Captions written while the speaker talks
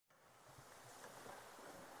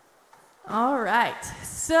All right.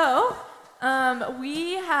 So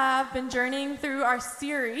we have been journeying through our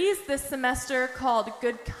series this semester called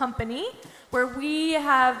Good Company, where we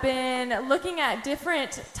have been looking at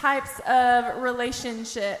different types of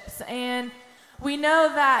relationships. And we know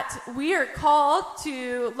that we are called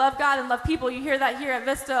to love God and love people. You hear that here at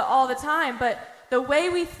Vista all the time. But the way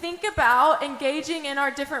we think about engaging in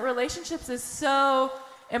our different relationships is so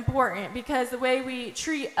important, because the way we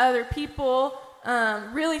treat other people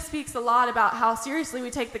really speaks a lot about how seriously we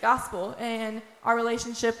take the gospel and our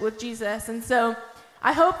relationship with Jesus. And so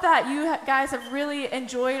I hope that you guys have really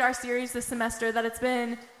enjoyed our series this semester, that it's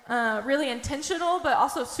been really intentional, but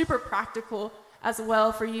also super practical as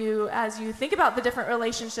well for you as you think about the different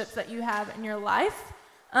relationships that you have in your life.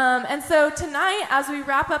 And so tonight, as we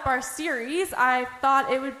wrap up our series, I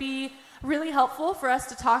thought it would be really helpful for us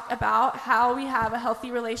to talk about how we have a healthy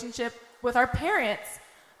relationship with our parents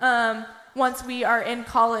once we are in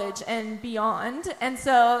college and beyond. And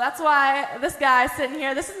so that's why this guy sitting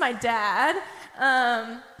here, this is my dad.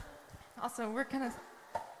 Also, we're kind of,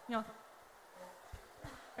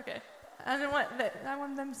 okay. I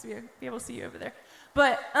want them to be able to see you over there.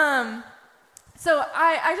 But, so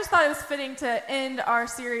I just thought it was fitting to end our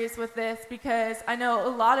series with this, because I know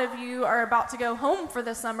a lot of you are about to go home for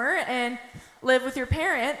the summer and live with your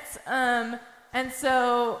parents. And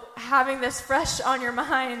so having this fresh on your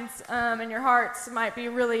minds and your hearts might be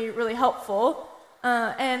really, really helpful.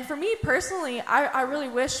 And for me personally, I really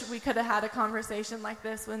wish we could have had a conversation like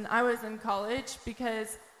this when I was in college,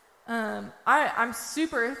 because I'm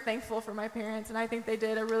super thankful for my parents, and I think they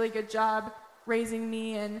did a really good job raising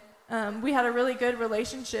me, and we had a really good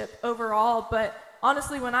relationship overall. But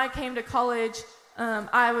honestly, when I came to college,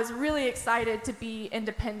 I was really excited to be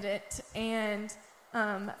independent, and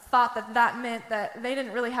thought that meant that they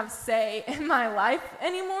didn't really have say in my life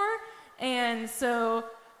anymore. And so,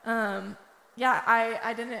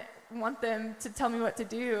 I didn't want them to tell me what to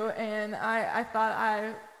do, and I thought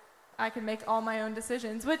I could make all my own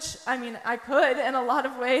decisions, which, I mean, I could in a lot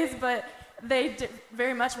of ways, but they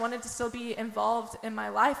very much wanted to still be involved in my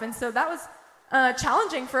life. And so that was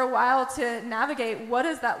challenging for a while to navigate. What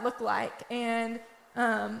does that look like? And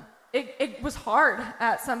it was hard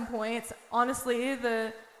at some points. Honestly,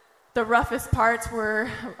 the roughest parts were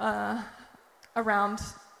around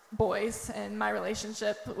boys and my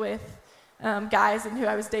relationship with guys and who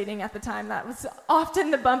I was dating at the time. That was often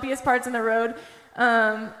the bumpiest parts in the road.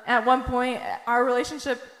 At one point, my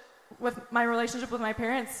relationship with my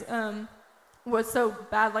parents was so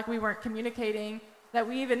bad, like we weren't communicating, that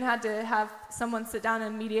we even had to have someone sit down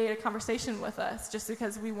and mediate a conversation with us, just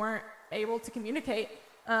because we weren't able to communicate,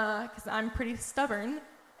 because I'm pretty stubborn,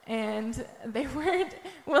 and they weren't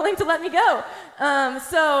willing to let me go.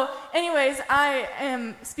 So anyways, I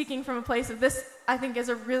am speaking from a place of this, I think, is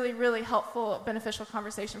a really, really helpful, beneficial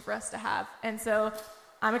conversation for us to have. And so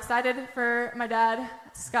I'm excited for my dad,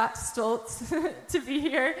 Scott Stoltz, to be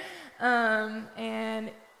here,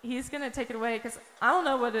 and he's going to take it away, because I don't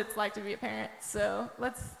know what it's like to be a parent. So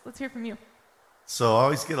let's hear from you. So I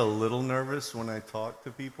always get a little nervous when I talk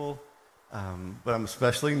to people, but I'm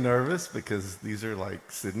especially nervous because these are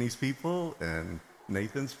like Sydney's people and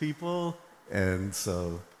Nathan's people, and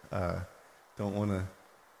so don't want to...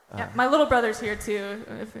 Yeah, my little brother's here too,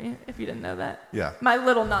 if you didn't know that. Yeah. My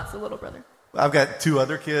little, not so little brother. I've got two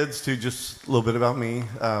other kids, too, just a little bit about me.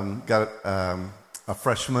 Got a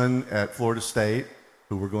freshman at Florida State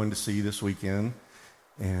who we're going to see this weekend.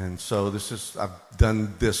 And so I've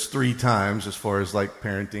done this 3 times as far as like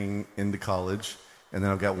parenting into college. And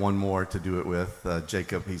then I've got one more to do it with,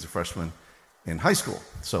 Jacob. He's a freshman in high school.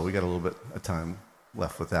 So we got a little bit of time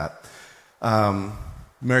left with that.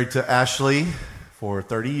 Married to Ashley for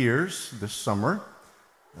 30 years this summer.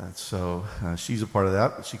 So she's a part of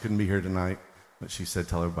that, but she couldn't be here tonight. But she said,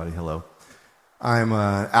 tell everybody hello. I'm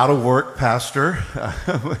an out-of-work pastor,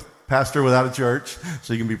 pastor without a church,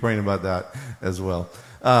 so you can be praying about that as well.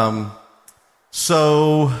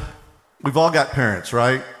 So we've all got parents,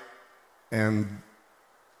 right? And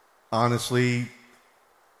honestly,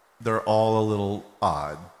 they're all a little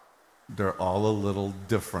odd. They're all a little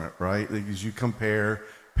different, right? As you compare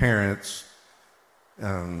parents,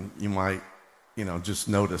 you might just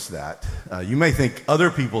notice that. You may think other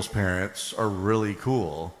people's parents are really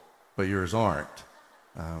cool, but yours aren't.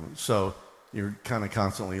 So you're kind of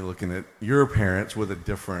constantly looking at your parents with a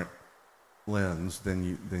different lens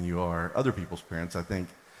than you are other people's parents, I think.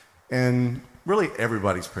 And really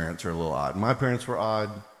everybody's parents are a little odd. My parents were odd,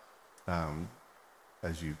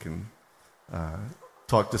 as you can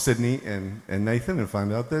talk to Sydney and Nathan and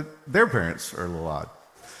find out that their parents are a little odd.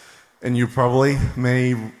 And you probably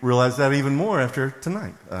may realize that even more after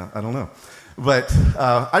tonight. I don't know. But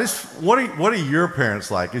what are your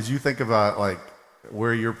parents like as you think about like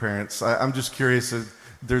where your parents? I'm just curious.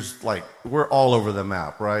 There's like we're all over the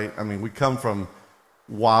map, right? I mean, we come from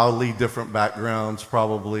wildly different backgrounds,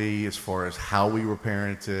 probably as far as how we were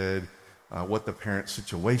parented, what the parent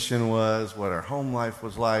situation was, what our home life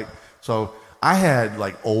was like. So I had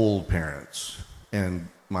like old parents, and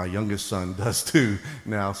my youngest son does too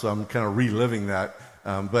now. So I'm kind of reliving that.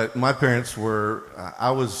 But my parents were,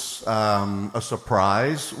 I was a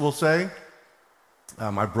surprise, we'll say.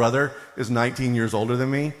 My brother is 19 years older than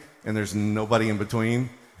me, and there's nobody in between.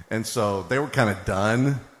 And so they were kind of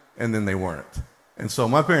done, and then they weren't. And so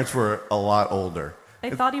my parents were a lot older.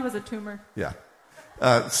 They thought he was a tumor. Yeah.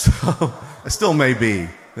 So I still may be.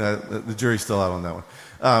 The jury's still out on that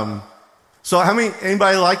one. So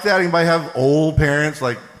anybody like that? Anybody have old parents?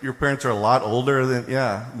 Like your parents are a lot older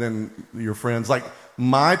than your friends? Like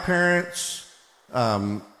my parents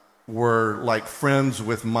were like friends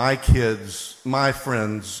with my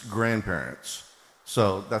friends' grandparents.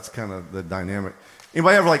 So that's kind of the dynamic.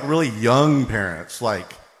 Anybody have like really young parents?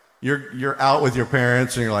 Like you're out with your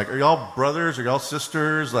parents and you're like, are y'all brothers? Are y'all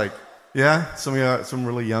sisters? Like, yeah, some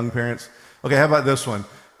really young parents. Okay, how about this one?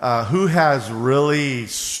 Who has really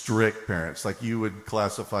strict parents? Like you would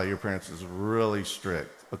classify your parents as really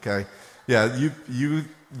strict. Okay, yeah,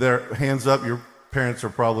 their hands up. Your parents are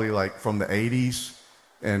probably like from the 80s,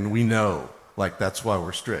 and we know, like that's why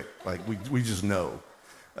we're strict. Like we just know.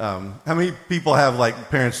 How many people have like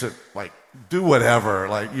parents that like do whatever?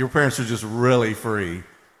 Like your parents are just really free,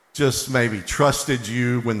 just maybe trusted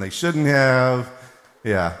you when they shouldn't have.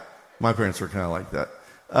 Yeah, my parents were kind of like that.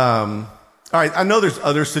 All right, I know there's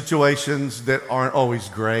other situations that aren't always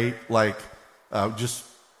great, like just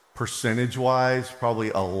percentage-wise, probably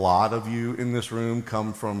a lot of you in this room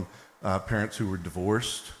come from parents who were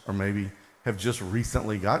divorced or maybe have just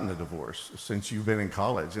recently gotten a divorce since you've been in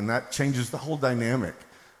college, and that changes the whole dynamic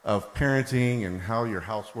of parenting and how your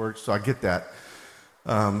house works. So I get that,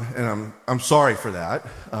 and I'm sorry for that.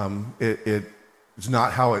 It's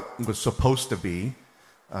not how it was supposed to be.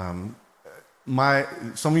 Some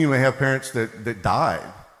of you may have parents that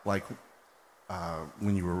died, like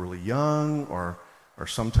when you were really young, or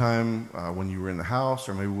sometime when you were in the house,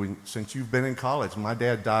 or maybe since you've been in college. My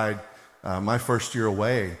dad died my first year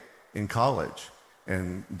away in college,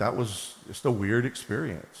 and that was just a weird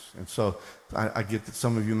experience. And so I get that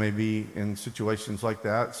some of you may be in situations like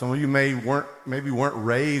that. Some of you weren't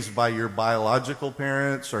raised by your biological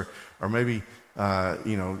parents, or maybe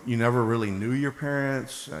you never really knew your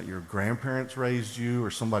parents. Your grandparents raised you, or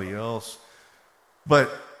somebody else. But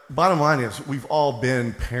bottom line is, we've all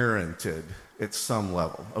been parented at some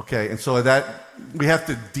level, okay? And so that we have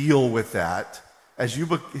to deal with that. As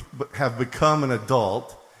you have become an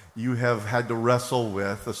adult, you have had to wrestle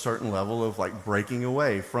with a certain level of like breaking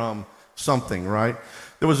away from something, right?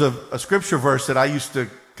 There was a scripture verse that I used to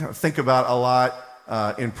kind of think about a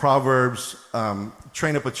lot in Proverbs.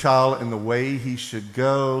 Train up a child in the way he should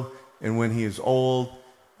go, and when he is old,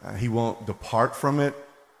 he won't depart from it.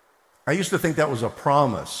 I used to think that was a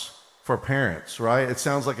promise for parents, right? It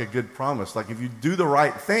sounds like a good promise. Like if you do the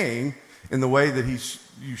right thing in the way that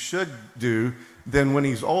you should do, then when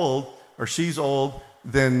he's old or she's old,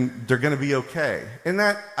 then they're going to be okay. And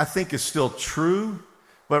that, I think, is still true.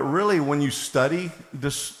 But really, when you study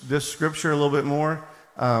this scripture a little bit more,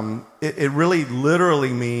 it really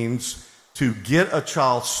literally means to get a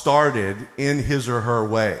child started in his or her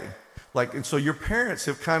way. And so your parents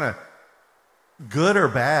have kind of, good or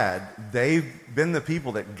bad, they've been the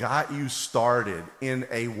people that got you started in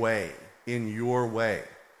a way, in your way.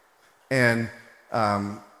 And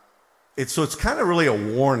it's kind of really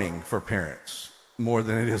a warning for parents more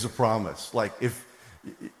than it is a promise. Like if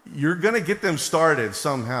you're going to get them started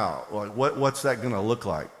somehow, like what's that going to look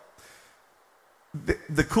like?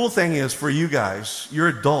 The cool thing is, for you guys, you're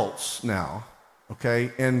adults now,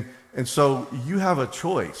 okay? And so you have a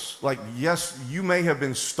choice. Like, yes, you may have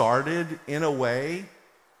been started in a way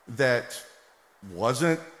that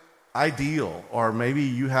wasn't ideal, or maybe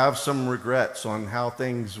you have some regrets on how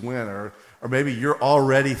things went, or maybe you're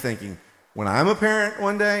already thinking, when I'm a parent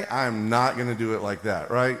one day, I'm not going to do it like that,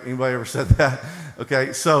 right? Anybody ever said that?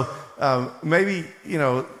 Okay, so maybe,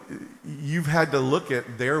 you've had to look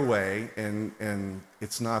at their way, and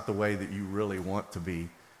it's not the way that you really want to be.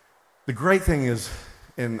 The great thing is,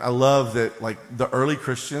 and I love that, like, the early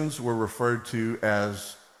Christians were referred to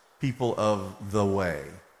as people of the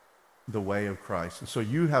way of Christ. And so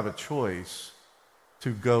you have a choice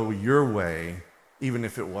to go your way, even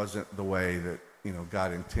if it wasn't the way that,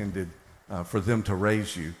 God intended for them to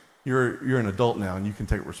raise you. You're an adult now, and you can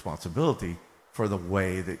take responsibility for the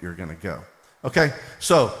way that you're going to go. Okay,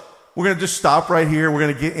 so we're going to just stop right here. We're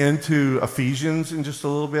going to get into Ephesians in just a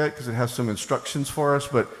little bit because it has some instructions for us.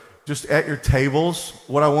 But just at your tables,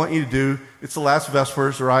 what I want you to do, it's the last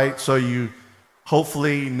Vespers, right? So you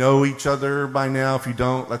hopefully know each other by now. If you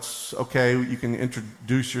don't, that's okay. You can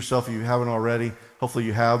introduce yourself if you haven't already. Hopefully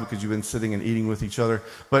you have because you've been sitting and eating with each other.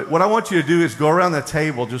 But what I want you to do is go around the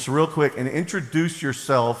table just real quick and introduce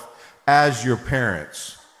yourself as your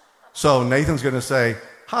parents. So Nathan's going to say,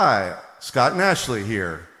 "Hi, Scott and Ashley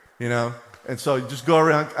here," you know? And so just go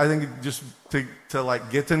around. I think just to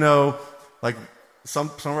like get to know, like some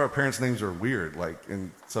of our parents' names are weird, like,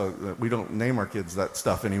 and so we don't name our kids that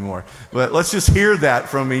stuff anymore. But let's just hear that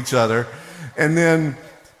from each other. And then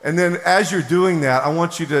as you're doing that, I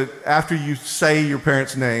want you to, after you say your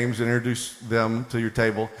parents' names and introduce them to your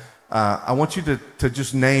table, I want you to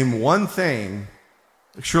just name one thing.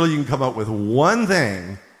 Surely you can come up with one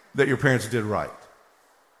thing that your parents did right.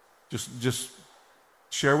 Just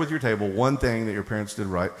share with your table one thing that your parents did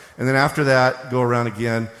right. And then after that, go around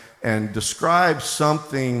again and describe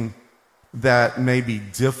something that may be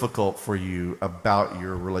difficult for you about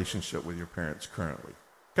your relationship with your parents currently.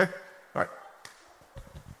 Okay? All right.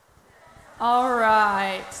 All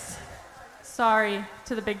right. Sorry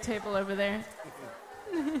to the big table over there.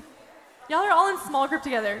 Y'all are all in small group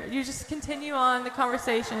together. You just continue on the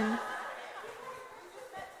conversation.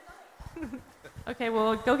 Okay,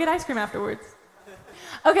 well, go get ice cream afterwards.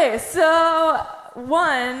 Okay, so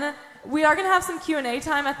we are going to have some Q&A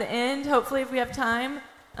time at the end, hopefully, if we have time.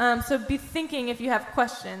 So be thinking if you have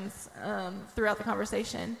questions throughout the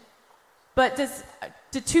conversation. But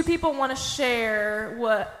do two people want to share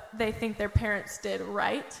what they think their parents did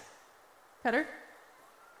right? Cutter?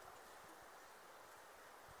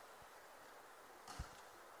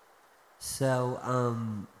 So,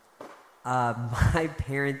 my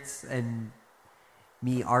parents and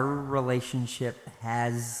me, our relationship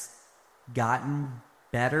has gotten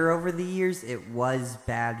better over the years. It was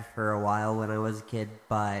bad for a while when I was a kid,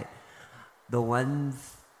 but one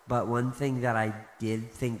thing that I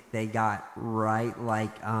did think they got right,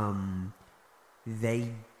 like, they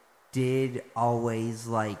did always,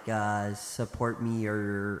 like, support me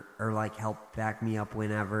or like, help back me up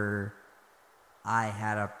whenever I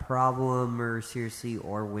had a problem or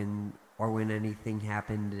when anything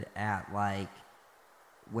happened at, like,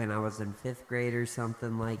 when I was in 5th grade or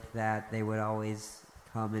something like that. They would always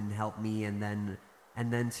come and help me, and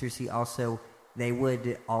then seriously also they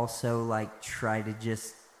would also like try to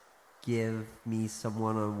just give me some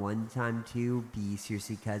one-on-one time too,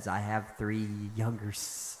 seriously, because I have 3 younger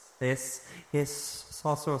sisters,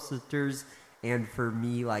 and for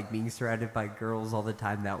me, like, being surrounded by girls all the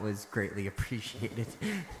time, that was greatly appreciated.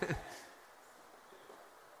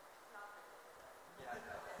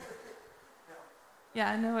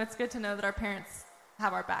 Yeah, no, it's good to know that our parents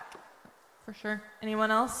have our back, for sure. Anyone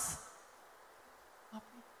else?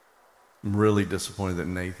 I'm really disappointed that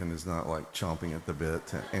Nathan is not like chomping at the bit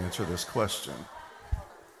to answer this question.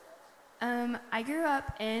 I grew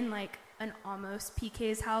up in like an almost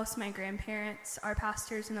PK's house. My grandparents are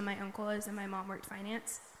pastors, and then my uncle is, and my mom worked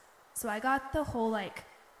finance. So I got the whole like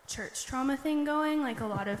church trauma thing going. Like a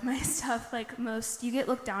lot of my stuff, like you get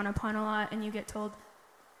looked down upon a lot, and you get told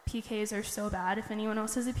PKs are so bad. If anyone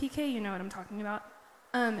else is a PK, you know what I'm talking about.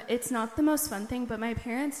 It's not the most fun thing, but my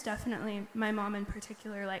parents definitely, my mom in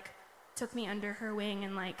particular, like took me under her wing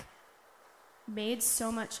and like made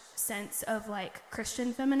so much sense of like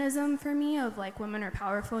Christian feminism for me, of like women are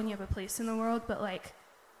powerful and you have a place in the world, but like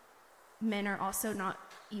men are also not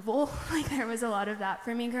evil. Like there was a lot of that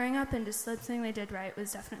for me growing up, and just something they did right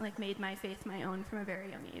was definitely like made my faith my own from a very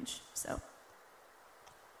young age. So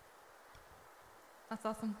That's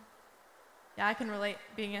awesome. Yeah, I can relate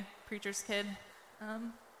being a preacher's kid.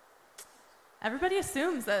 Everybody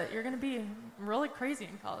assumes that you're going to be really crazy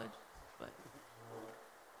in college, but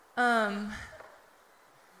all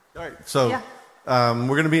right. So yeah.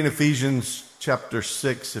 We're going to be in Ephesians chapter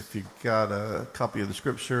 6. If you got a copy of the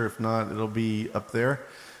scripture, if not, it'll be up there.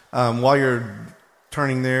 While you're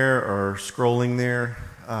turning there or scrolling there,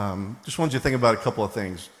 just want you to think about a couple of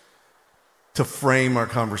things to frame our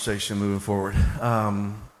conversation moving forward.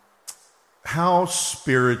 How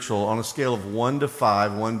spiritual, on a scale of 1 to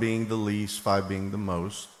 5, 1 being the least, 5 being the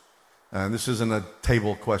most. This isn't a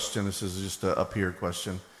table question. This is just an up here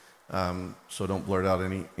question. So don't blurt out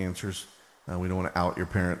any answers. We don't want to out your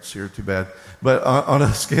parents here, too bad. But on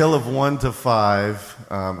a scale of 1 to 5,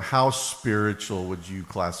 how spiritual would you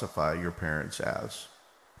classify your parents as?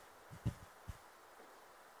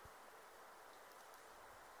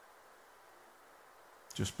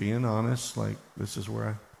 Just being honest, like this is where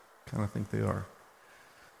I kind of think they are.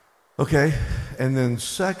 Okay, and then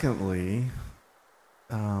secondly,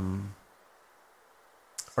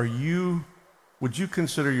 would you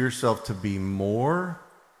consider yourself to be more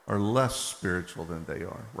or less spiritual than they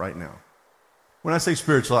are right now? When I say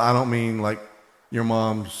spiritual, I don't mean like your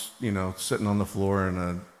mom's, sitting on the floor in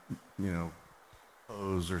a,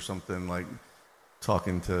 pose or something, like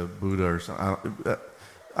talking to Buddha or something.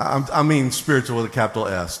 I mean spiritual with a capital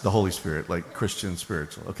S, the Holy Spirit, like Christian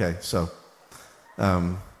spiritual. Okay, so.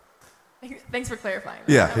 Thanks for clarifying.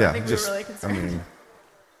 Yeah. I think we were really concerned.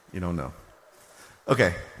 You don't know.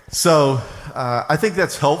 Okay, so I think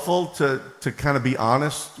that's helpful to kind of be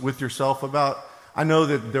honest with yourself about. I know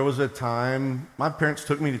that there was a time, my parents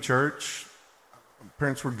took me to church. My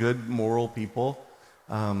parents were good, moral people.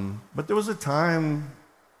 But there was a time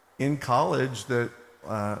in college that,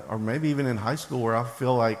 or maybe even in high school, where I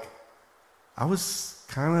feel like I was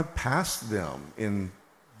kind of past them in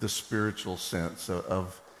the spiritual sense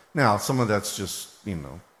of now, some of that's just,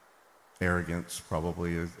 arrogance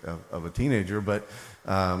probably of a teenager, but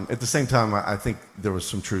at the same time, I think there was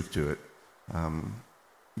some truth to it.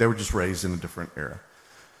 They were just raised in a different era.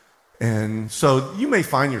 And so you may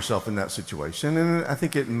find yourself in that situation, and I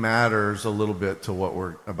think it matters a little bit to what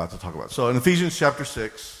we're about to talk about. So in Ephesians chapter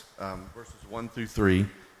 6, verses 1 through 3,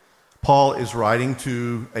 Paul is writing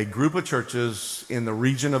to a group of churches in the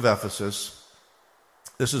region of Ephesus.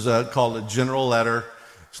 This is called a general letter.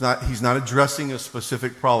 He's not addressing a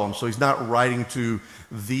specific problem. So he's not writing to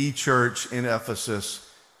the church in Ephesus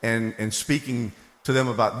and speaking to them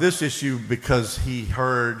about this issue because he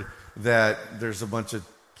heard that there's a bunch of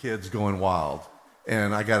kids going wild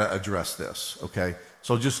and I got to address this, okay?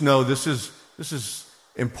 So just know this is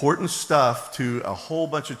important stuff to a whole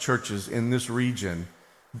bunch of churches in this region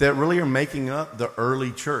that really are making up the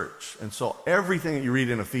early church. And so everything that you read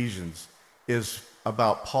in Ephesians is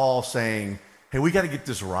about Paul saying, hey, we got to get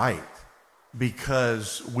this right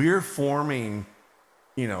because we're forming,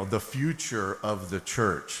 the future of the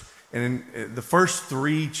church. And in the first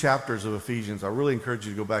 3 chapters of Ephesians, I really encourage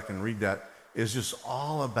you to go back and read that, is just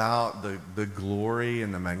all about the glory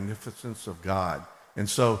and the magnificence of God. And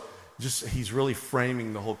so he's really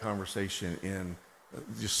framing the whole conversation in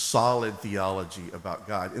just solid theology about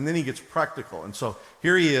God. And then he gets practical. And so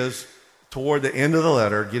here he is, toward the end of the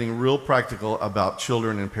letter, getting real practical about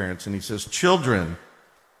children and parents. And he says, children,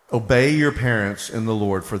 obey your parents in the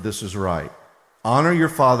Lord, for this is right. Honor your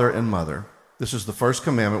father and mother. This is the first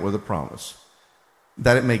commandment with a promise,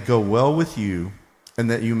 that it may go well with you and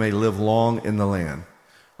that you may live long in the land.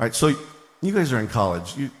 All right, so you guys are in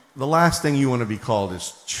college. The last thing you want to be called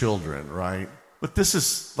is children, right? But this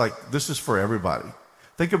is for everybody.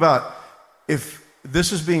 Think about if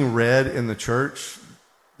this is being read in the church,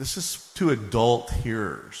 this is to adult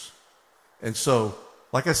hearers. And so,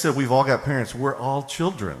 like I said, we've all got parents. We're all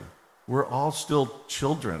children. We're all still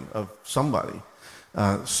children of somebody.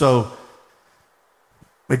 So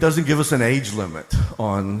it doesn't give us an age limit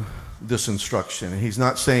on this instruction. He's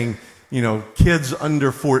not saying, kids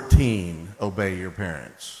under 14, obey your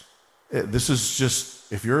parents. This is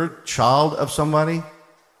just, if you're a child of somebody,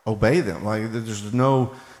 obey them. Like, there's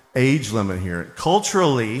no age limit here.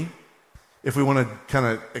 Culturally, if we want to kind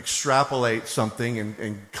of extrapolate something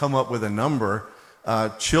and come up with a number,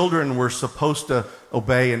 children were supposed to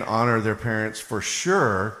obey and honor their parents for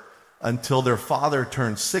sure until their father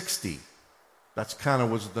turned 60. That's kind of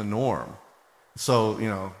was the norm.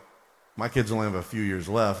 So, my kids only have a few years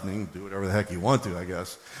left, and you can do whatever the heck you want to, I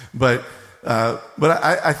guess. But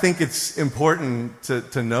I think it's important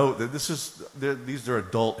to note that these are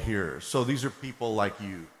adult hearers. So these are people like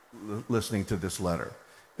you listening to this letter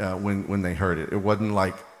when they heard it. It wasn't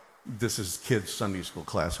like this is kids' Sunday school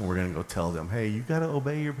class, and we're going to go tell them, hey, you got to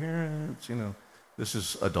obey your parents. This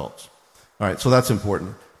is adults. All right, so that's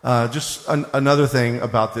important. Just another thing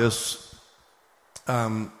about this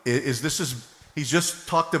he's just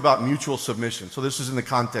talked about mutual submission. So this is in the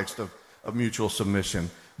context of mutual submission.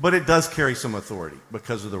 But it does carry some authority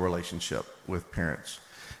because of the relationship with parents.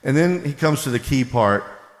 And then he comes to the key part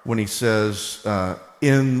when he says,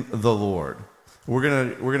 in the Lord.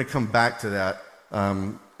 We're gonna come back to that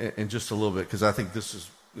in just a little bit, because I think this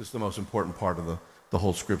is the most important part of the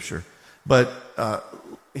whole scripture. But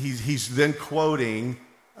he's then quoting,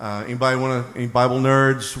 any Bible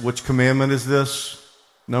nerds, which commandment is this?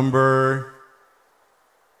 Number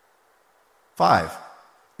 5.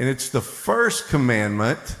 And it's the first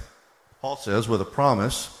commandment, Paul says, with a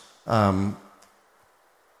promise, because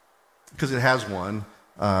it has one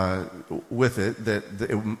with it, that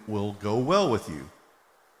it will go well with you.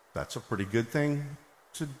 That's a pretty good thing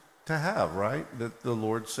to to have, right? That the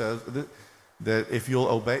Lord says that if you'll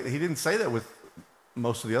obey, he didn't say that with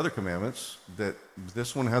most of the other commandments, that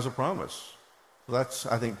this one has a promise. So that's,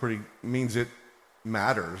 I think, means it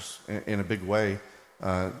matters in a big way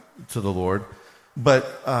to the Lord. But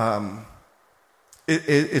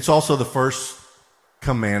it's also the first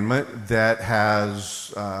commandment that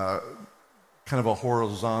has kind of a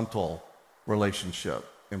horizontal relationship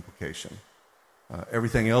implication.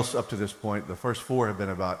 Everything else up to this point, the first four have been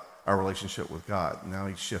about our relationship with God. Now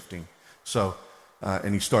he's shifting. So,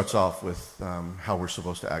 and he starts off with how we're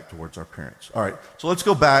supposed to act towards our parents. All right, so let's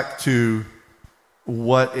go back to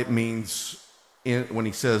what it means when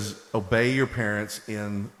he says, obey your parents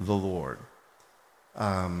in the Lord.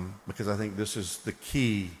 Because I think this is the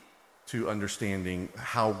key to understanding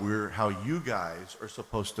how you guys are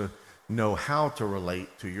supposed to know how to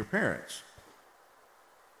relate to your parents.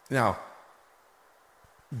 Now,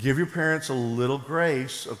 give your parents a little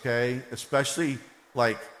grace, okay? Especially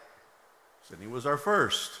like Sydney was our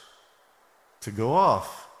first to go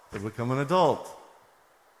off, to become an adult.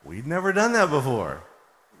 We'd never done that before.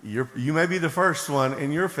 You may be the first one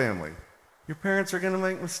in your family. Your parents are going to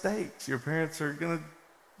make mistakes. Your parents are going to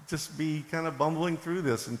just be kind of bumbling through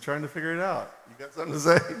this and trying to figure it out. You got something to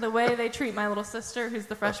say? The way they treat my little sister, who's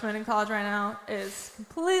the freshman in college right now, is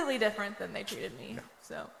completely different than they treated me. Yeah.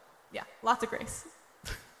 So, yeah, lots of grace.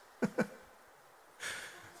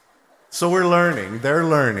 So we're learning. They're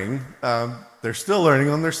learning. They're still learning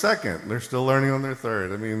on their second. They're still learning on their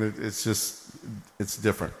third. I mean, it's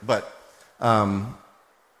different. But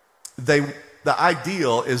the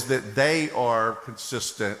ideal is that they are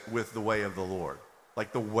consistent with the way of the Lord.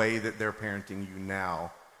 Like the way that they're parenting you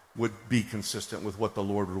now would be consistent with what the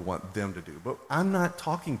Lord would want them to do. But I'm not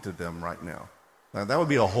talking to them right now. Now, that would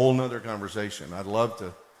be a whole nother conversation. I'd love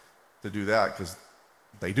to do that because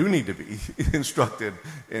they do need to be instructed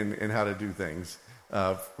in how to do things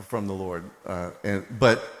from the Lord.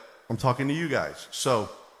 But I'm talking to you guys. So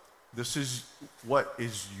this is what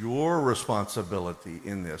is your responsibility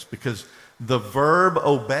in this, because the verb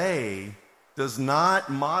obey does not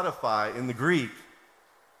modify in the Greek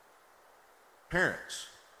parents.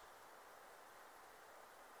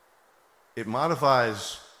 It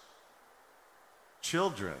modifies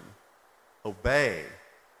children obey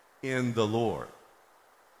in the Lord.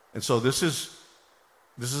 And so this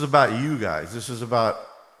is about you guys. This is about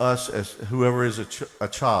us as whoever is a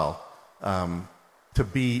child to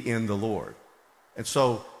be in the Lord. And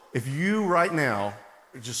so if you right now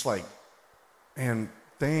are just like, man,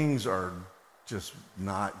 things are just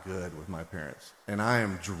not good with my parents, and I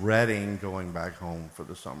am dreading going back home for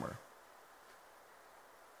the summer.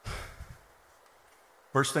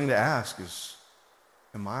 First thing to ask is,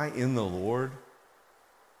 am I in the Lord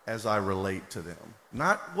as I relate to them?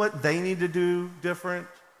 Not what they need to do different,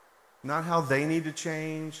 not how they need to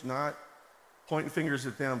change, not pointing fingers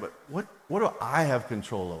at them, but what do I have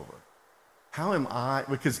control over? How am I?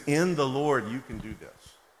 Because in the Lord you can do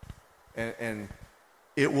this. And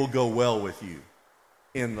it will go well with you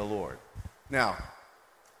in the Lord. Now,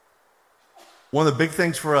 one of the big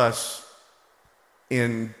things for us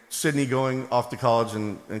in Sydney going off to college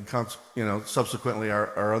and subsequently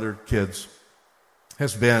our other kids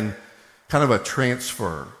has been kind of a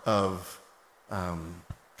transfer of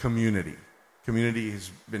community. Community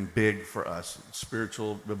has been big for us,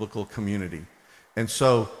 spiritual, biblical community. And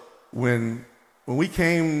so when we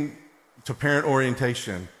came to parent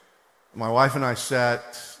orientation, my wife and I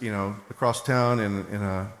sat, across town in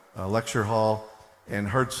a lecture hall and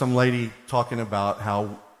heard some lady talking about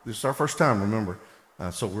how this is our first time, remember.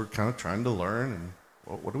 So we're kind of trying to learn, and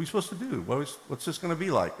what are we supposed to do? What's this going to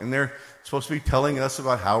be like? And they're supposed to be telling us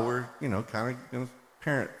about how we're, kind of going to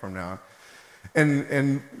parent from now on.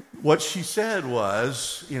 And what she said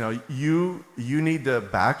was, you need to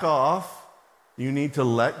back off, you need to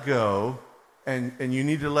let go, and you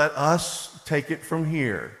need to let us take it from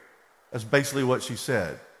here. That's basically what she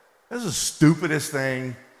said. That's the stupidest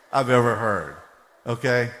thing I've ever heard,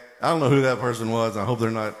 okay? I don't know who that person was. I hope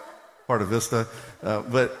they're not part of Vista.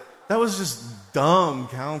 But that was just dumb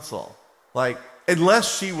counsel. Like,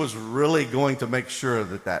 unless she was really going to make sure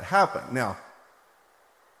that happened. Now,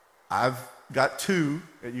 I've got 2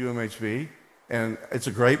 at UMHB, and it's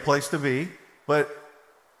a great place to be, but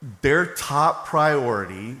their top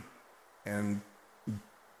priority, and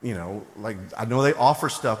I know they offer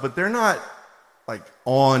stuff, but they're not like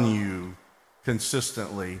on you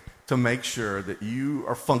consistently to make sure that you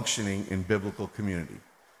are functioning in biblical community.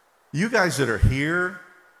 You guys that are here,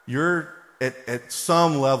 you're at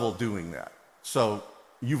some level doing that. So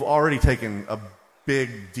you've already taken a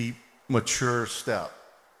big, deep, mature step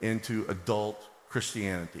into adult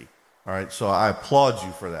Christianity. All right, so I applaud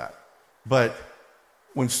you for that. But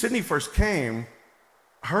when Sydney first came,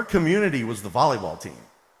 her community was the volleyball team.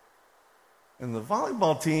 And the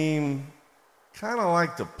volleyball team kind of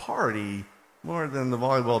liked to party more than the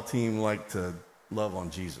volleyball team liked to love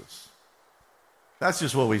on Jesus. That's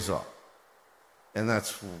just what we saw. And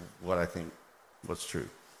that's what I think was true.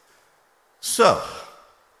 So,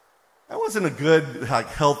 that wasn't a good,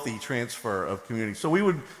 healthy transfer of community. So we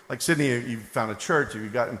would, like Sydney, you found a church,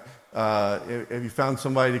 have you found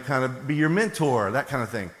somebody to kind of be your mentor, that kind of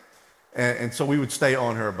thing. And so we would stay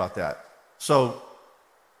on her about that. So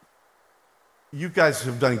you guys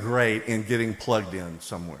have done great in getting plugged in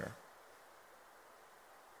somewhere.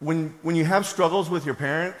 When you have struggles with your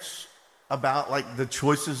parents about the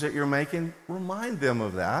choices that you're making, remind them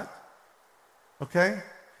of that. Okay?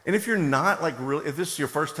 And if you're not if this is your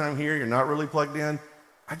first time here, you're not really plugged in,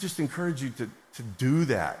 I just encourage you to do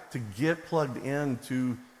that, to get plugged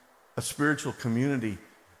into a spiritual community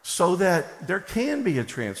so that there can be a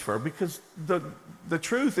transfer. Because the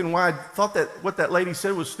truth and why I thought that what that lady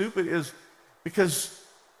said was stupid is because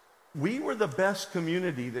we were the best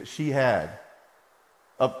community that she had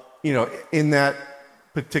in that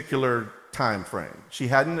particular time frame. She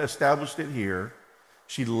hadn't established it here.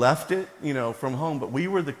 She left it, from home, but we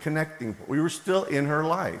were the connecting point. We were still in her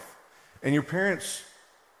life. And your parents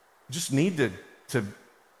just need to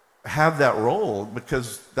have that role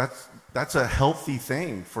because that's a healthy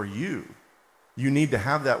thing for you. You need to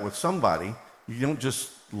have that with somebody. You don't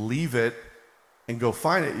just leave it and go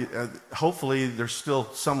find it. Hopefully there's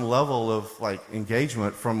still some level of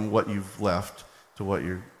engagement from what you've left to what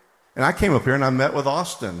you're. And I came up here and I met with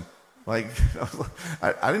Austin. I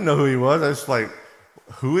didn't know who he was. I was like,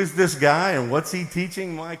 who is this guy and what's he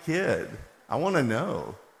teaching my kid? I want to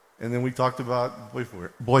know. And then we talked about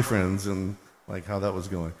boyfriends and how that was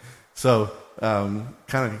going. So kind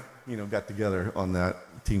of got together on that,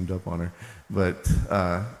 teamed up on her. But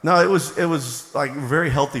no, it was very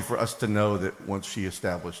healthy for us to know that once she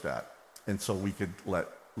established that, and so we could let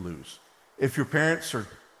loose. If your parents are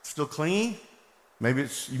still clingy, maybe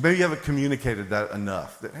you haven't communicated that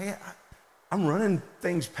enough. That hey, I'm running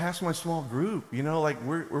things past my small group.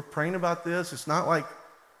 We're praying about this. It's not like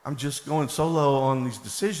I'm just going solo on these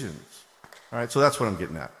decisions. All right, so that's what I'm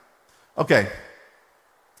getting at. Okay.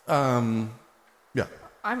 Yeah.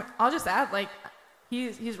 I'll just add,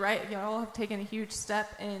 he's right. Y'all have taken a huge step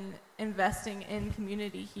in investing in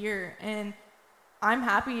community here, and I'm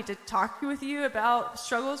happy to talk with you about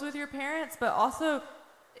struggles with your parents, but also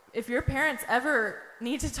if your parents ever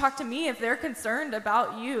need to talk to me, if they're concerned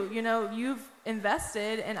about you, you've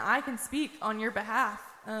invested and I can speak on your behalf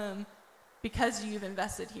because you've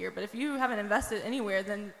invested here. But if you haven't invested anywhere,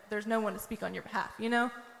 then there's no one to speak on your behalf,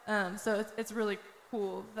 So it's really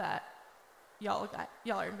cool that y'all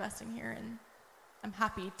are investing here, and I'm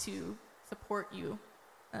happy to support you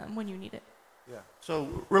when you need it. Yeah.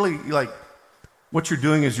 So really, what you're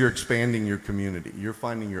doing is you're expanding your community. You're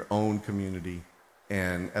finding your own community.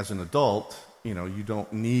 And as an adult, you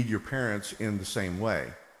don't need your parents in the same way.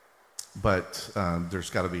 But there's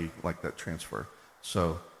got to be that transfer.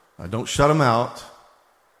 So don't shut them out.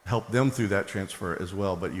 Help them through that transfer as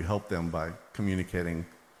well. But you help them by communicating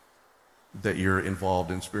that you're involved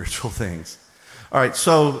in spiritual things. All right,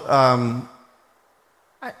 so...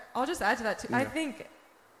 I'll just add to that, too. Yeah. I think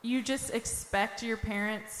you just expect your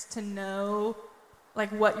parents to know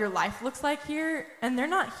what your life looks like here, and they're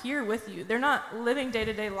not here with you. They're not living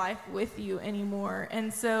day-to-day life with you anymore.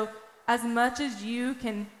 And so as much as you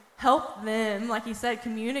can help them, like you said,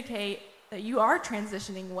 communicate that you are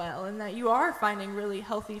transitioning well and that you are finding really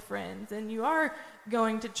healthy friends and you are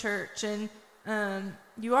going to church and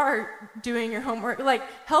you are doing your homework,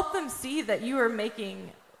 help them see that you are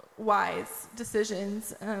making wise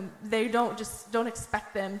decisions. They don't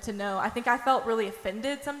expect them to know. I think I felt really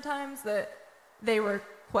offended sometimes that they were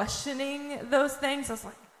questioning those things. I was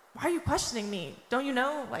like, why are you questioning me? Don't you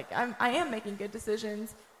know? I am making good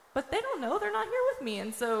decisions, but they don't know. They're not here with me.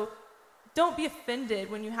 And so don't be offended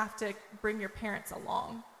when you have to bring your parents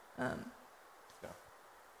along.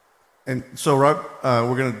 And so, Rob,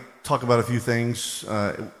 we're going to talk about a few things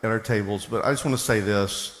at our tables, but I just want to say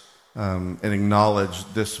this and acknowledge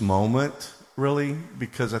this moment, really,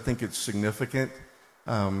 because I think it's significant.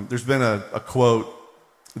 There's been a quote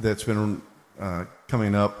that's been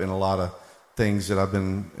coming up in a lot of things that I've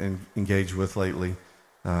been engaged with lately.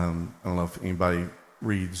 I don't know if anybody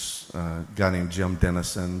reads a guy named Jim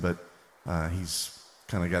Dennison, but he's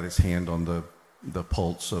kind of got his hand on the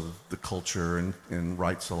pulse of the culture and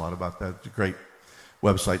writes a lot about that. It's a great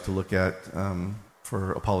website to look at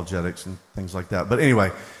for apologetics and things like that. But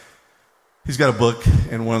anyway, He's got a book,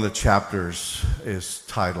 and one of the chapters is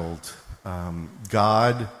titled,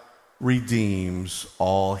 God Redeems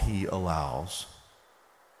All He Allows.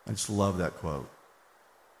 I just love that quote.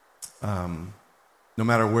 No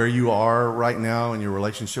matter where you are right now in your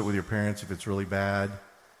relationship with your parents, if it's really bad,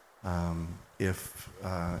 if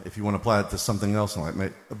you want to apply it to something else, or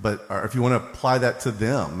if you want to apply that to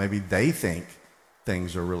them, maybe they think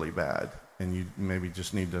things are really bad, and you maybe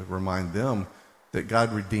just need to remind them that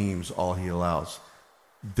God redeems all He allows.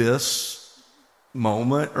 This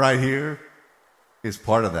moment right here is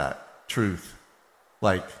part of that truth.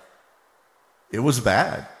 Like, it was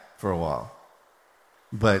bad for a while,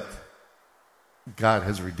 but God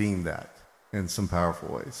has redeemed that in some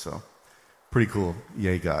powerful ways. So, pretty cool.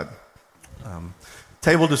 Yay, God.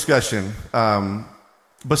 Table discussion.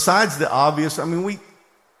 Besides the obvious, we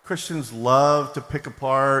Christians love to pick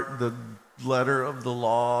apart the letter of the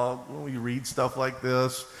law when we read stuff like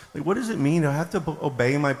this. Like, what does it mean? Do I have to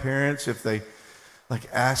obey my parents if they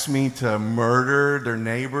ask me to murder their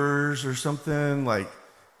neighbors or something?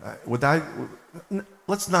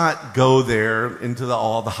 Let's not go there into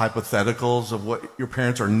all the hypotheticals of what your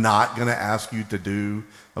parents are not going to ask you to do.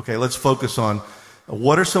 Okay, let's focus on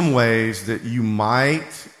what are some ways that you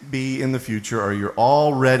might be in the future, or you're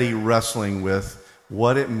already wrestling with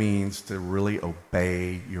what it means to really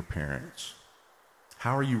obey your parents.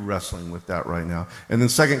 How are you wrestling with that right now? And then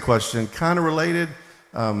second question, kind of related,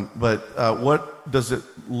 but what does it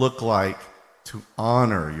look like to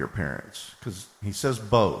honor your parents? Because he says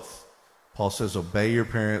both. Paul says obey your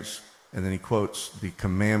parents, and then he quotes the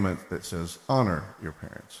commandment that says honor your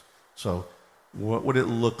parents. So what would it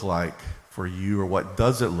look like for you, or what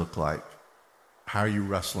does it look like? How are you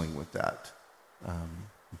wrestling with that?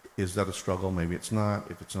 Is that a struggle? Maybe it's not.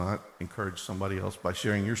 If it's not, encourage somebody else by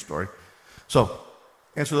sharing your story. So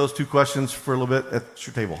answer those two questions for a little bit at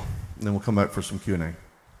your table, and then we'll come back for some Q&A.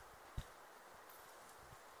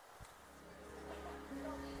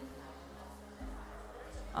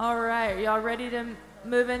 All right, y'all ready to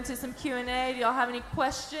move into some Q&A? Do y'all have any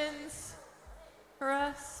questions for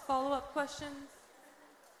us? Follow-up questions?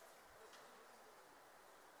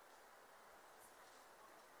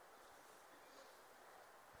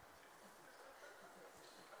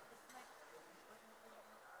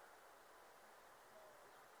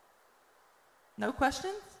 No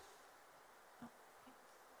questions?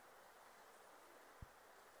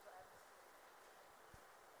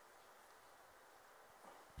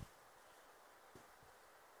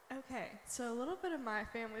 Okay, so a little bit of my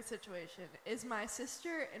family situation is my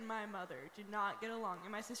sister and my mother do not get along,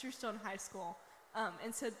 and my sister's still in high school.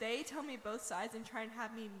 And so they tell me both sides and try and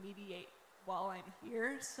have me mediate while I'm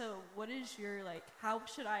here. So what is your, how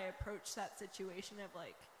should I approach that situation of,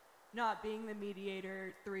 not being the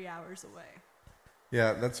mediator 3 hours away?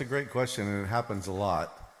 Yeah, that's a great question, and it happens a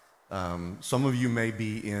lot. Some of you may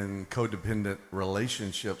be in codependent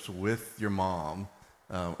relationships with your mom,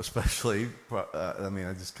 especially.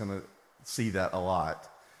 I just kind of see that a lot,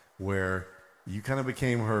 where you kind of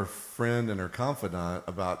became her friend and her confidant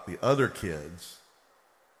about the other kids.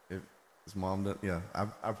 His mom done, yeah,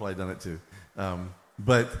 I've probably done it too.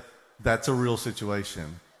 But that's a real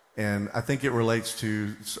situation. And I think it relates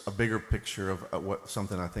to a bigger picture of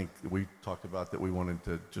something I think we talked about that we wanted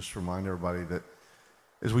to just remind everybody that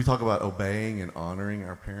as we talk about obeying and honoring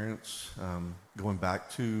our parents, going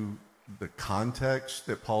back to the context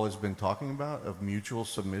that Paul has been talking about of mutual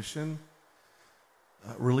submission,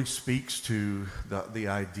 really speaks to the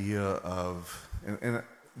idea of, and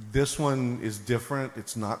this one is different.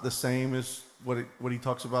 It's not the same as what he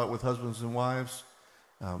talks about with husbands and wives,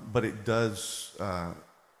 but it does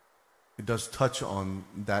touch on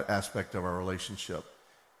that aspect of our relationship.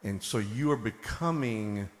 And so you are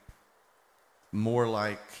becoming more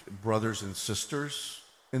like brothers and sisters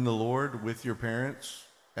in the Lord with your parents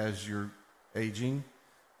as you're aging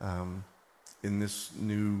in this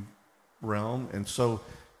new realm. And so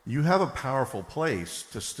you have a powerful place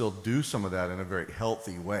to still do some of that in a very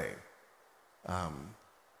healthy way.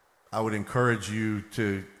 I would encourage you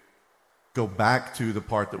to go back to the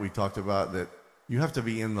part that we talked about, that you have to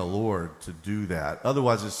be in the Lord to do that.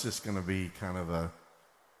 Otherwise, it's just going to be kind of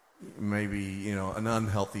maybe an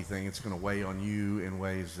unhealthy thing. It's going to weigh on you in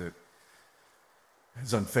ways that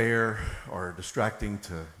is unfair or distracting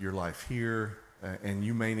to your life here. And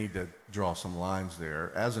you may need to draw some lines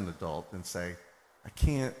there as an adult and say, I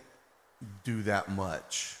can't do that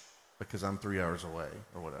much because I'm 3 hours away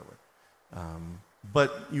or whatever.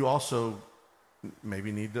 But you also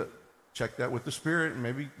maybe need to check that with the Spirit, and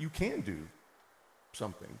maybe you can do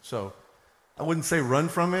something. So I wouldn't say run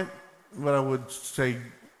from it, but I would say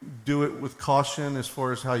do it with caution as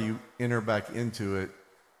far as how you enter back into it,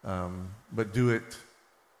 but do it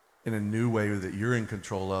in a new way that you're in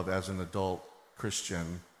control of as an adult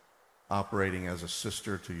Christian, operating as a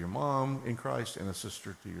sister to your mom in Christ and a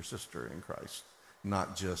sister to your sister in Christ,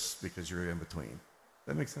 not just because you're in between.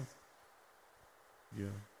 That makes sense? Yeah.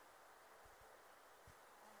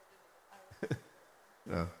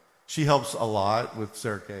 Yeah. She helps a lot with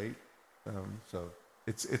Sarah Kate, so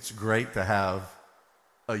it's great to have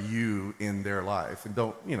a you in their life, and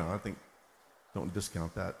don't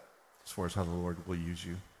discount that as far as how the Lord will use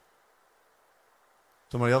you.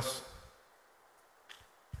 Somebody else?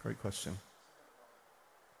 Great question.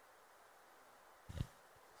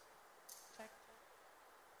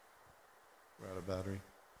 We're out of battery.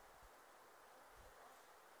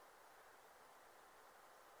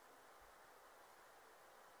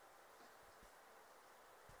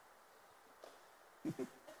 We can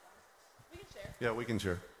share. Yeah, we can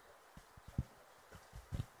share.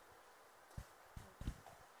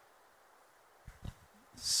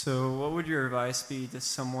 So what would your advice be to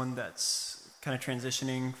someone that's kind of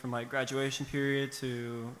transitioning from like graduation period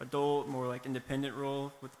to adult, more like independent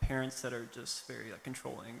role, with parents that are just very like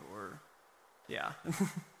controlling or, yeah.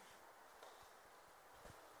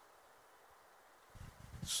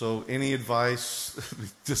 So any advice,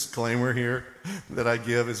 disclaimer here, that I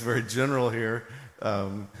give is very general here.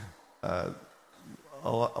 A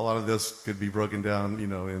lot of this could be broken down,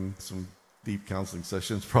 in some deep counseling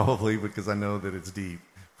sessions probably, because I know that it's deep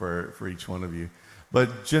for each one of you.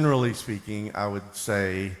 But generally speaking, I would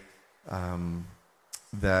say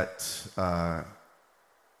that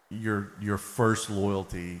your first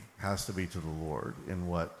loyalty has to be to the Lord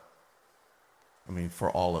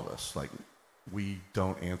for all of us. Like, we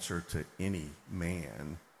don't answer to any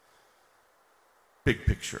man. Big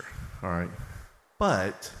picture, all right?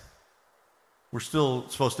 But we're still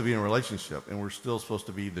supposed to be in a relationship, and we're still supposed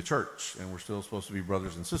to be the church, and we're still supposed to be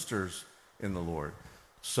brothers and sisters in the Lord.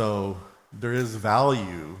 So there is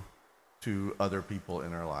value to other people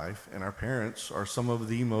in our life, and our parents are some of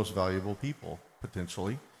the most valuable people,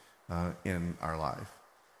 potentially, in our life.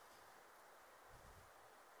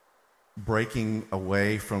 Breaking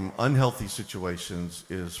away from unhealthy situations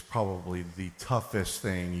is probably the toughest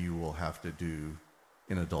thing you will have to do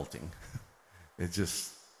in adulting. It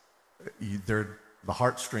just, the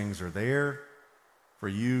heartstrings are there for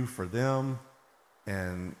you, for them,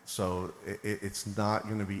 and so it's not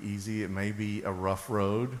going to be easy. It may be a rough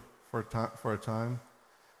road for a time,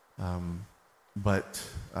 but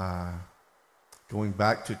going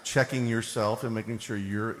back to checking yourself and making sure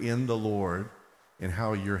you're in the Lord and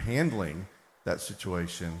how you're handling that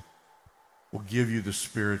situation will give you the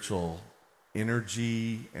spiritual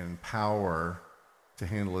energy and power to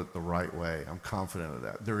handle it the right way. I'm confident of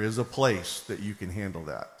that. There is a place that you can handle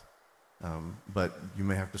that, but you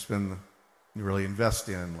may have to really invest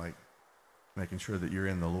in, like, making sure that you're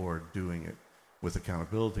in the Lord, doing it with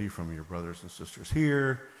accountability from your brothers and sisters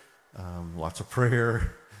here, lots of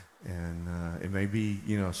prayer, and it may be,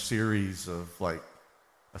 a series of like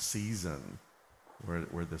a season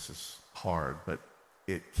where this is hard, but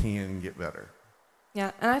it can get better.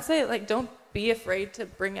 Yeah, and I'd say, don't be afraid to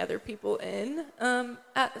bring other people in.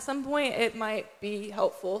 At some point, it might be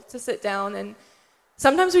helpful to sit down, and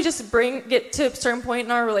sometimes we just get to a certain point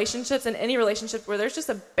in our relationships, in any relationship, where there's just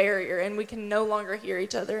a barrier, and we can no longer hear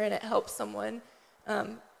each other, and it helps someone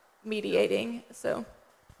mediating. So,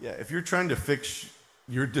 yeah, if you're trying to fix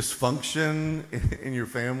your dysfunction in your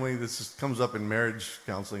family, this comes up in marriage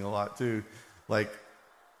counseling a lot too. Like,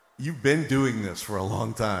 you've been doing this for a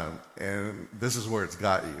long time, and this is where it's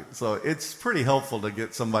got you. So it's pretty helpful to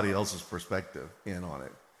get somebody else's perspective in on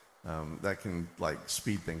it. That can,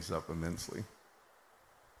 speed things up immensely.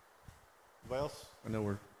 What else? I know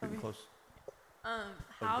we're getting close.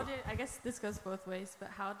 I guess this goes both ways, but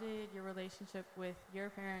how did your relationship with your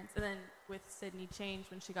parents and then with Sydney change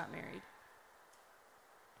when she got married?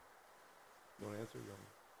 You want to answer?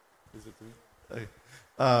 Is it to me? Hey.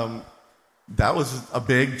 That was a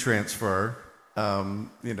big transfer. Aaron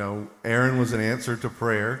was an answer to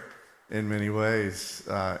prayer in many ways.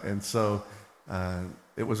 And so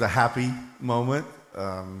it was a happy moment.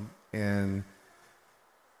 And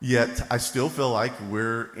yet I still feel like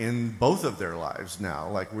we're in both of their lives now.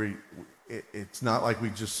 Like it's not like we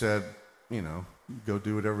just said, go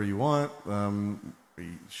do whatever you want.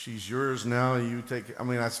 She's yours now. You take,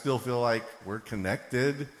 I still feel like we're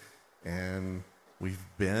connected, and we've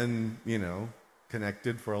been,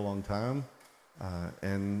 connected for a long time,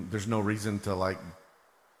 and there's no reason to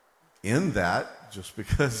end that just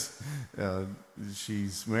because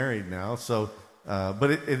she's married now. So, but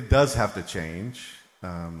it does have to change,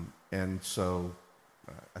 And so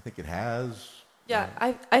I think it has. Yeah,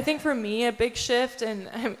 I think for me, a big shift, and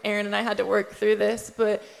Aaron and I had to work through this,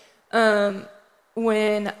 but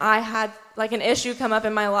when I had like an issue come up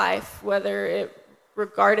in my life, whether it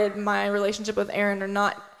regarded my relationship with Aaron or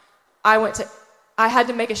not, I had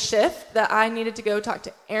to make a shift that I needed to go talk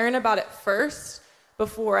to Aaron about it first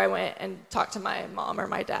before I went and talked to my mom or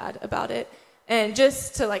my dad about it. And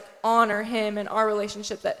just to like honor him and our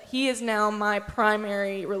relationship, that he is now my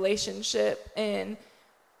primary relationship, and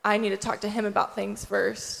I need to talk to him about things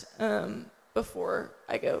first before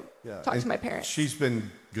I go talk to my parents. She's been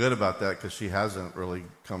good about that because she hasn't really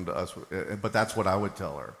come to us. But that's what I would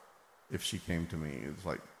tell her if she came to me. It's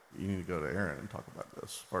like, you need to go to Aaron and talk about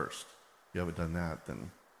this first. If you haven't done that, then,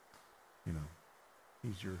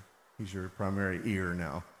 he's your primary ear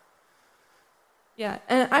now. Yeah,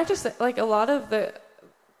 and I just, like, a lot of the,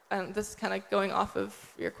 this is kind of going off of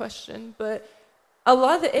your question, but a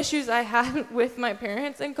lot of the issues I had with my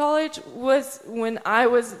parents in college was when I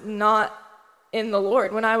was not in the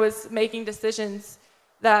Lord, when I was making decisions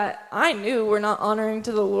that I knew were not honoring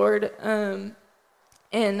to the Lord, and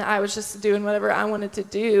I was just doing whatever I wanted to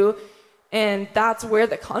do, and that's where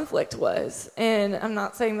the conflict was. And I'm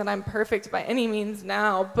not saying that I'm perfect by any means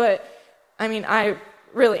now, but, I mean, I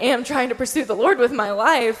really am trying to pursue the Lord with my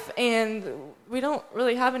life, and we don't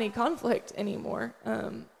really have any conflict anymore.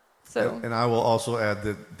 And I will also add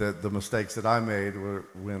that the mistakes that I made were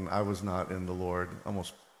when I was not in the Lord.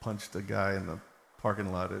 Almost punched a guy in the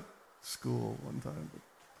parking lot at school one time. But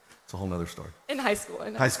it's a whole other story. In high school.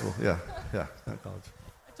 High school, yeah, not college.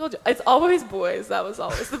 I told you, it's always boys. That was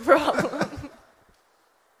always the problem.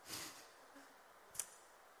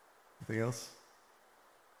 Anything else?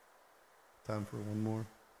 Time for one more.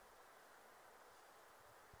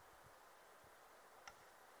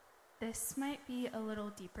 This might be a little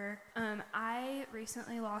deeper. I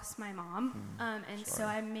recently lost my mom, and so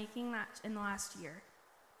I'm making that in the last year.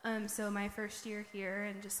 So my first year here,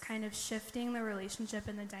 and just kind of shifting the relationship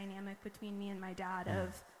and the dynamic between me and my dad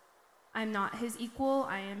of, I'm not his equal,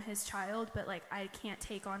 I am his child, but like I can't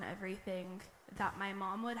take on everything that my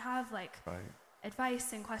mom would have, like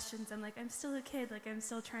advice and questions. I'm like, I'm still a kid, like I'm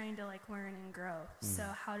still trying to like learn and grow. So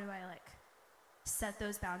how do I like set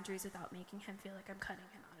those boundaries without making him feel like I'm cutting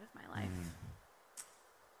him out of my life?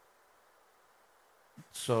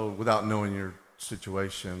 So without knowing your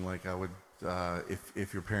situation, like I would,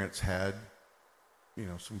 if your parents had,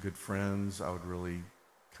 some good friends, I would really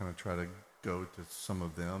kind of try to go to some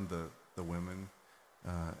of them, the women,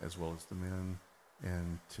 as well as the men,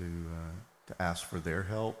 and to ask for their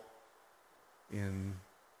help in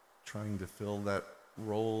trying to fill that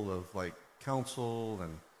role of like counsel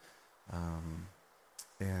and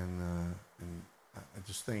I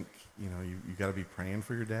just think, you got to be praying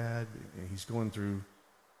for your dad. He's going through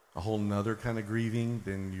a whole nother kind of grieving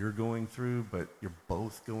than you're going through, but you're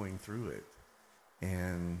both going through it.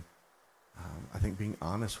 And I think being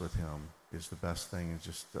honest with him is the best thing. It's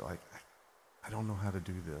just like, I don't know how to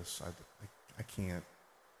do this. I can't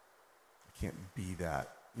be that,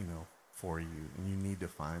 for you. And you need to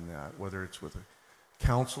find that, whether it's with a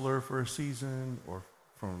counselor for a season or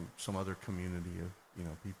from some other community of,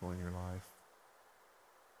 people in your life.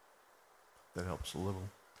 That helps a little.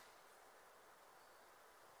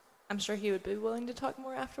 I'm sure he would be willing to talk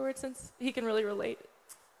more afterwards, since he can really relate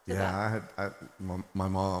to that. My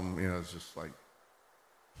mom, it's just like,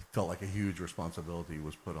 felt like a huge responsibility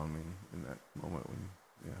was put on me in that moment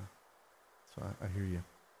so I hear you.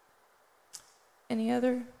 Any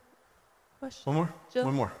other questions? One more? Jill?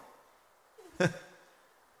 One more.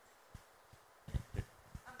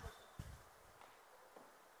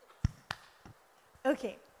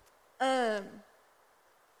 Okay.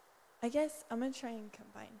 I guess I'm going to try and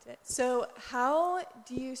combine it. So how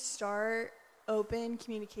do you start open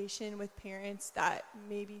communication with parents that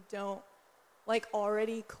maybe don't like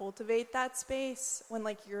already cultivate that space when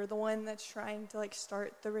like you're the one that's trying to like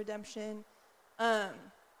start the redemption?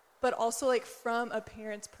 But also like from a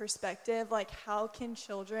parent's perspective, like how can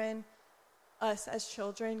us as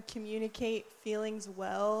children communicate feelings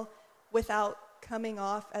well without coming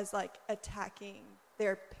off as like attacking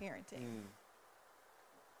their parenting?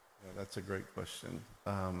 Yeah, that's a great question.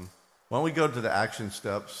 Why don't we go to the action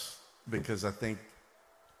steps, because I think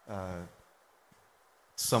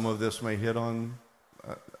some of this may hit on,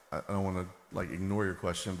 I don't want to like ignore your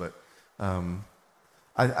question, but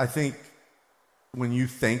I think when you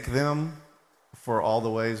thank them for all the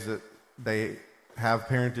ways that they have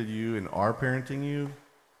parented you and are parenting you,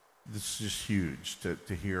 this is just huge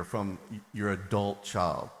to hear from your adult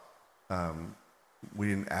child. We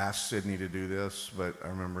didn't ask Sydney to do this, but I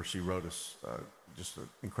remember she wrote us just an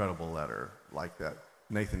incredible letter like that.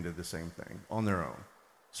 Nathan did the same thing on their own.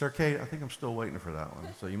 Sir Kate, I think I'm still waiting for that one,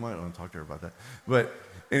 so you might want to talk to her about that. But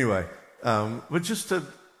anyway, but just to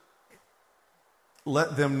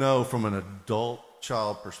let them know from an adult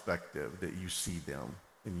child perspective that you see them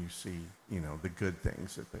and you see, the good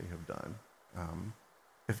things that they have done.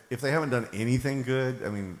 If they haven't done anything good, I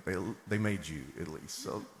mean, they made you at least,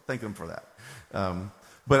 so thank them for that.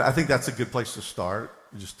 But I think that's a good place to start,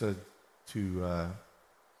 just to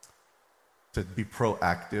be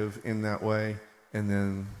proactive in that way. And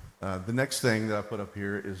then the next thing that I put up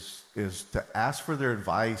here is to ask for their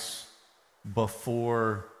advice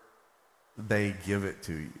before they give it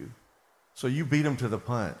to you. So you beat them to the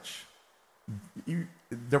punch.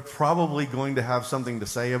 They're probably going to have something to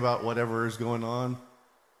say about whatever is going on.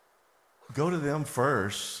 Go to them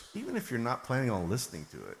first, even if you're not planning on listening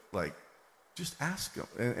to it. Like, just ask them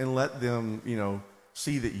and let them,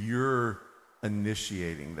 see that you're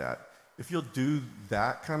initiating that. If you'll do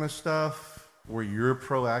that kind of stuff where you're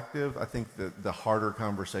proactive, I think that the harder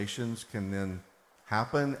conversations can then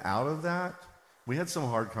happen out of that. We had some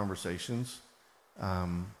hard conversations,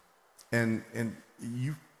 and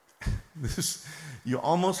you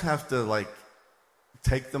almost have to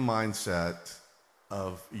take the mindset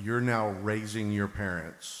of you're now raising your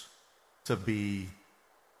parents to be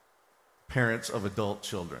parents of adult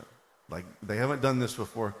children. Like, they haven't done this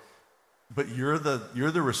before, but you're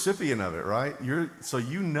the recipient of it, right? So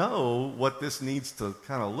you know what this needs to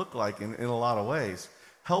kind of look like in a lot of ways.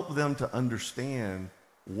 Help them to understand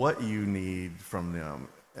what you need from them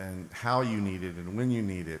and how you need it and when you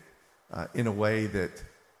need it in a way that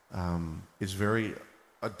is very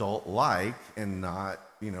adult-like and not,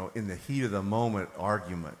 in the heat of the moment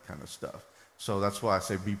argument kind of stuff. So that's why I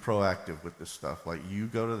say be proactive with this stuff. Like, you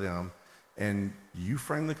go to them and you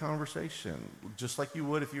frame the conversation just like you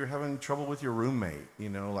would if you're having trouble with your roommate. We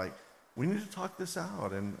need to talk this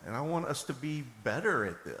out, and I want us to be better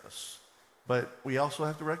at this. But we also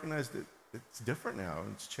have to recognize that it's different now,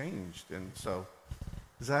 and it's changed. And so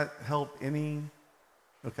does that help any?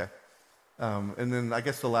 Okay. And then I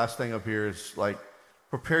guess the last thing up here is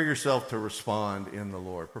prepare yourself to respond in the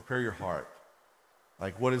Lord. Prepare your heart.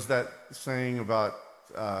 What is that saying about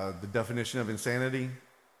the definition of insanity?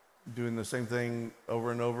 Doing the same thing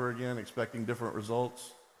over and over again, expecting different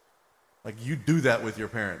results? You do that with your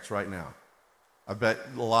parents right now. I bet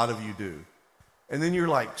a lot of you do. And then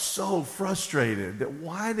you're so frustrated that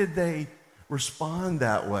why did they respond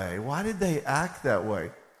that way? Why did they act that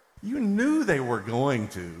way? You knew they were going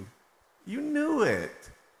to. You knew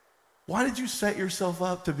it. Why did you set yourself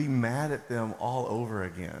up to be mad at them all over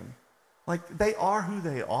again? They are who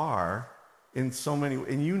they are in so many,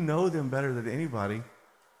 and you know them better than anybody.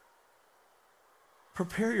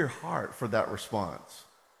 Prepare your heart for that response.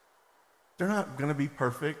 They're not going to be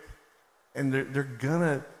perfect, and they're going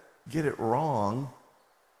to get it wrong.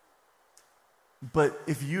 But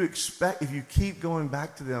if you keep going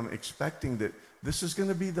back to them expecting that this is going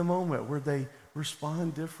to be the moment where they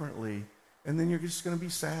respond differently, and then you're just going to be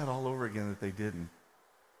sad all over again that they didn't.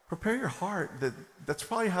 Prepare your heart that's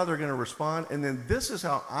probably how they're going to respond, and then this is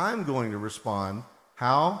how I'm going to respond.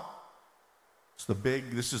 How?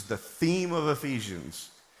 This is the theme of Ephesians.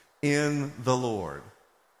 In the Lord.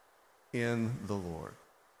 In the Lord.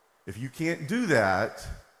 If you can't do that,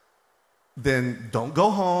 then don't go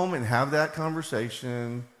home and have that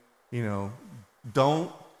conversation.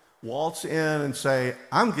 Don't waltz in and say,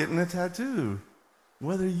 I'm getting a tattoo,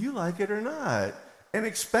 whether you like it or not, and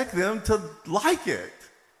expect them to like it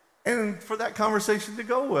and for that conversation to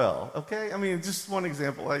go well, okay? I mean, just one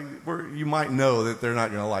example, where you might know that they're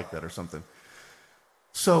not going to like that or something.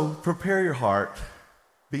 So prepare your heart,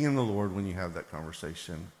 be in the Lord when you have that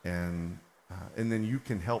conversation, and then you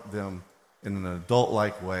can help them in an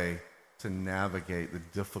adult-like way to navigate the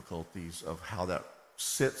difficulties of how that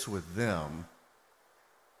sits with them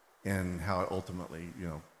and how it ultimately,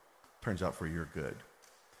 turns out for your good.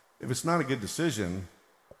 If it's not a good decision,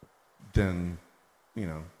 then,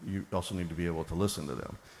 you also need to be able to listen to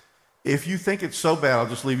them. If you think it's so bad, I'll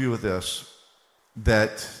just leave you with this,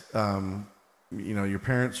 that, your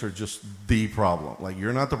parents are just the problem.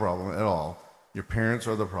 You're not the problem at all. Your parents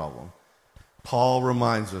are the problem. Paul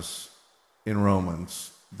reminds us in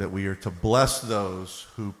Romans that we are to bless those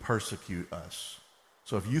who persecute us.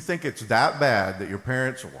 So if you think it's that bad that your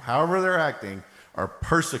parents, however they're acting, are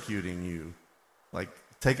persecuting you,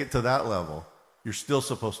 take it to that level, you're still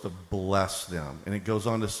supposed to bless them. And it goes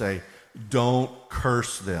on to say, don't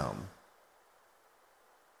curse them.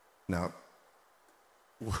 Now,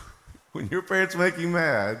 when your parents make you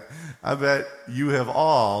mad, I bet you have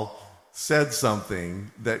all said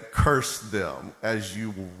something that cursed them as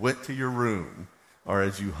you went to your room or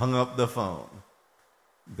as you hung up the phone,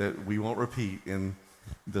 that we won't repeat in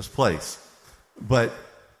this place. But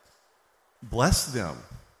bless them.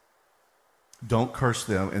 Don't curse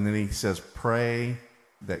them. And then he says, pray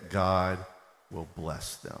that God will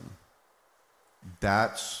bless them.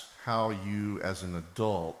 That's how you, as an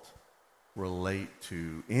adult, relate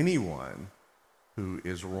to anyone who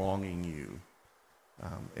is wronging you.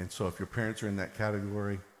 And so if your parents are in that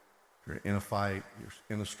category, if you're in a fight, you're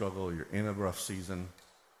in a struggle, you're in a rough season,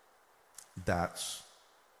 that's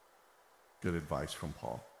good advice from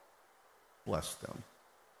Paul. Bless them.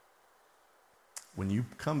 When you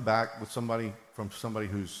come back with somebody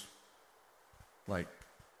who's like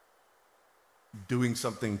doing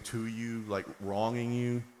something to you, like wronging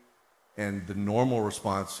you, and the normal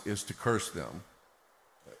response is to curse them,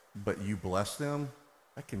 but you bless them,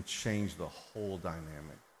 that can change the whole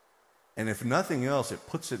dynamic. And if nothing else, it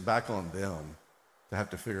puts it back on them to have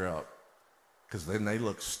to figure out, because then they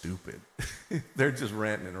look stupid. They're just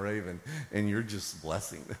ranting and raving, and you're just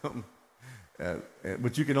blessing them.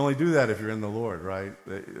 But you can only do that if you're in the Lord, right?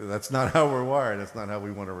 That's not how we're wired. That's not how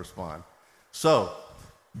we want to respond. So,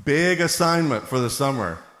 big assignment for the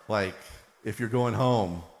summer. Like, if you're going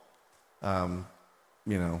home,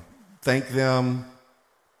 thank them.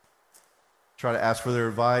 Try to ask for their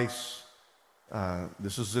advice.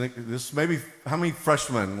 This maybe, how many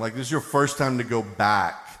freshmen, like this is your first time to go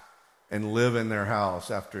back and live in their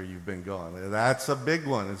house after you've been gone? That's a big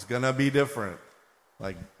one. It's going to be different.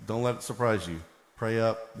 Like, don't let it surprise you. Pray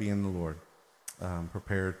up, be in the Lord.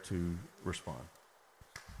 Prepare to respond.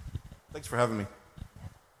 Thanks for having me.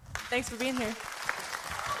 Thanks for being here.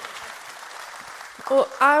 Well,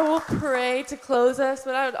 I will pray to close us,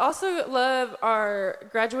 but I would also love our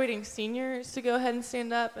graduating seniors to go ahead and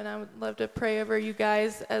stand up, and I would love to pray over you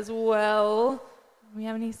guys as well. Do we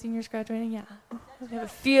have any seniors graduating? Yeah. We have a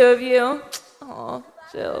few of you. Oh,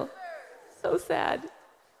 Jill. So sad.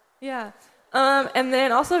 Yeah. And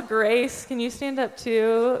then also Grace, can you stand up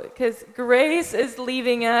too? Because Grace is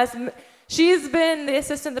leaving us. She's been the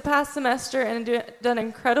assistant the past semester and done an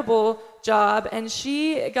incredible job. And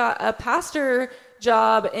she got a pastor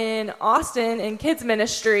job in Austin in kids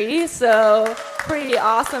ministry. So pretty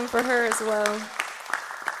awesome for her as well.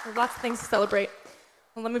 There's lots of things to celebrate.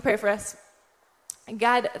 Well, let me pray for us.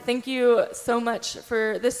 God, thank you so much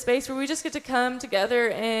for this space where we just get to come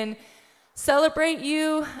together and celebrate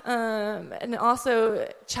you, and also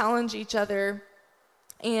challenge each other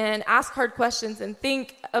and ask hard questions and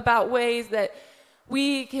think about ways that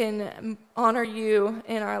we can honor you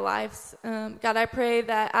in our lives. God, I pray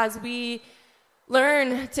that as we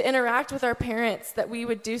learn to interact with our parents, that we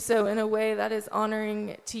would do so in a way that is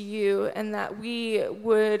honoring to you, and that we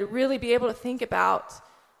would really be able to think about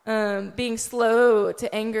being slow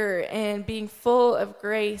to anger and being full of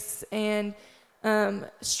grace, and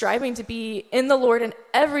striving to be in the Lord in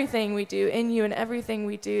everything we do, in you in everything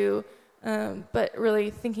we do, but really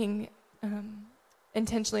thinking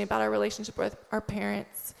intentionally about our relationship with our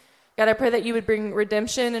parents. God, I pray that you would bring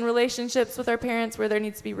redemption in relationships with our parents where there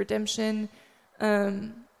needs to be redemption,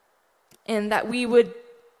 and that we would,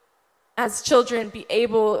 as children, be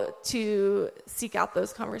able to seek out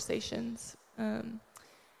those conversations.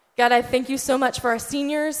 God, I thank you so much for our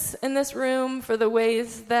seniors in this room, for the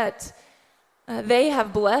ways that they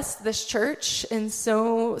have blessed this church in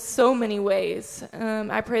so many ways.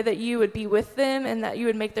 I pray that you would be with them, and that you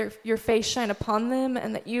would make your face shine upon them,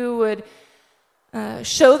 and that you would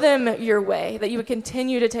show them your way, that you would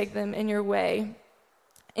continue to take them in your way,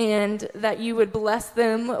 and that you would bless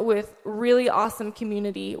them with really awesome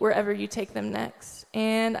community wherever you take them next.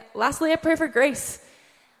 And lastly, I pray for Grace.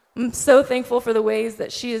 I'm so thankful for the ways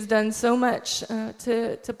that she has done so much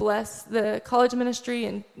to bless the college ministry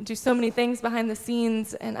and do so many things behind the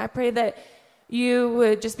scenes. And I pray that you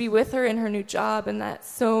would just be with her in her new job, and that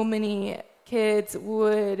so many kids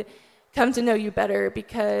would come to know you better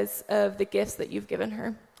because of the gifts that you've given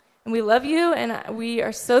her. And we love you, and we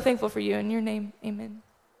are so thankful for you. In your name, amen.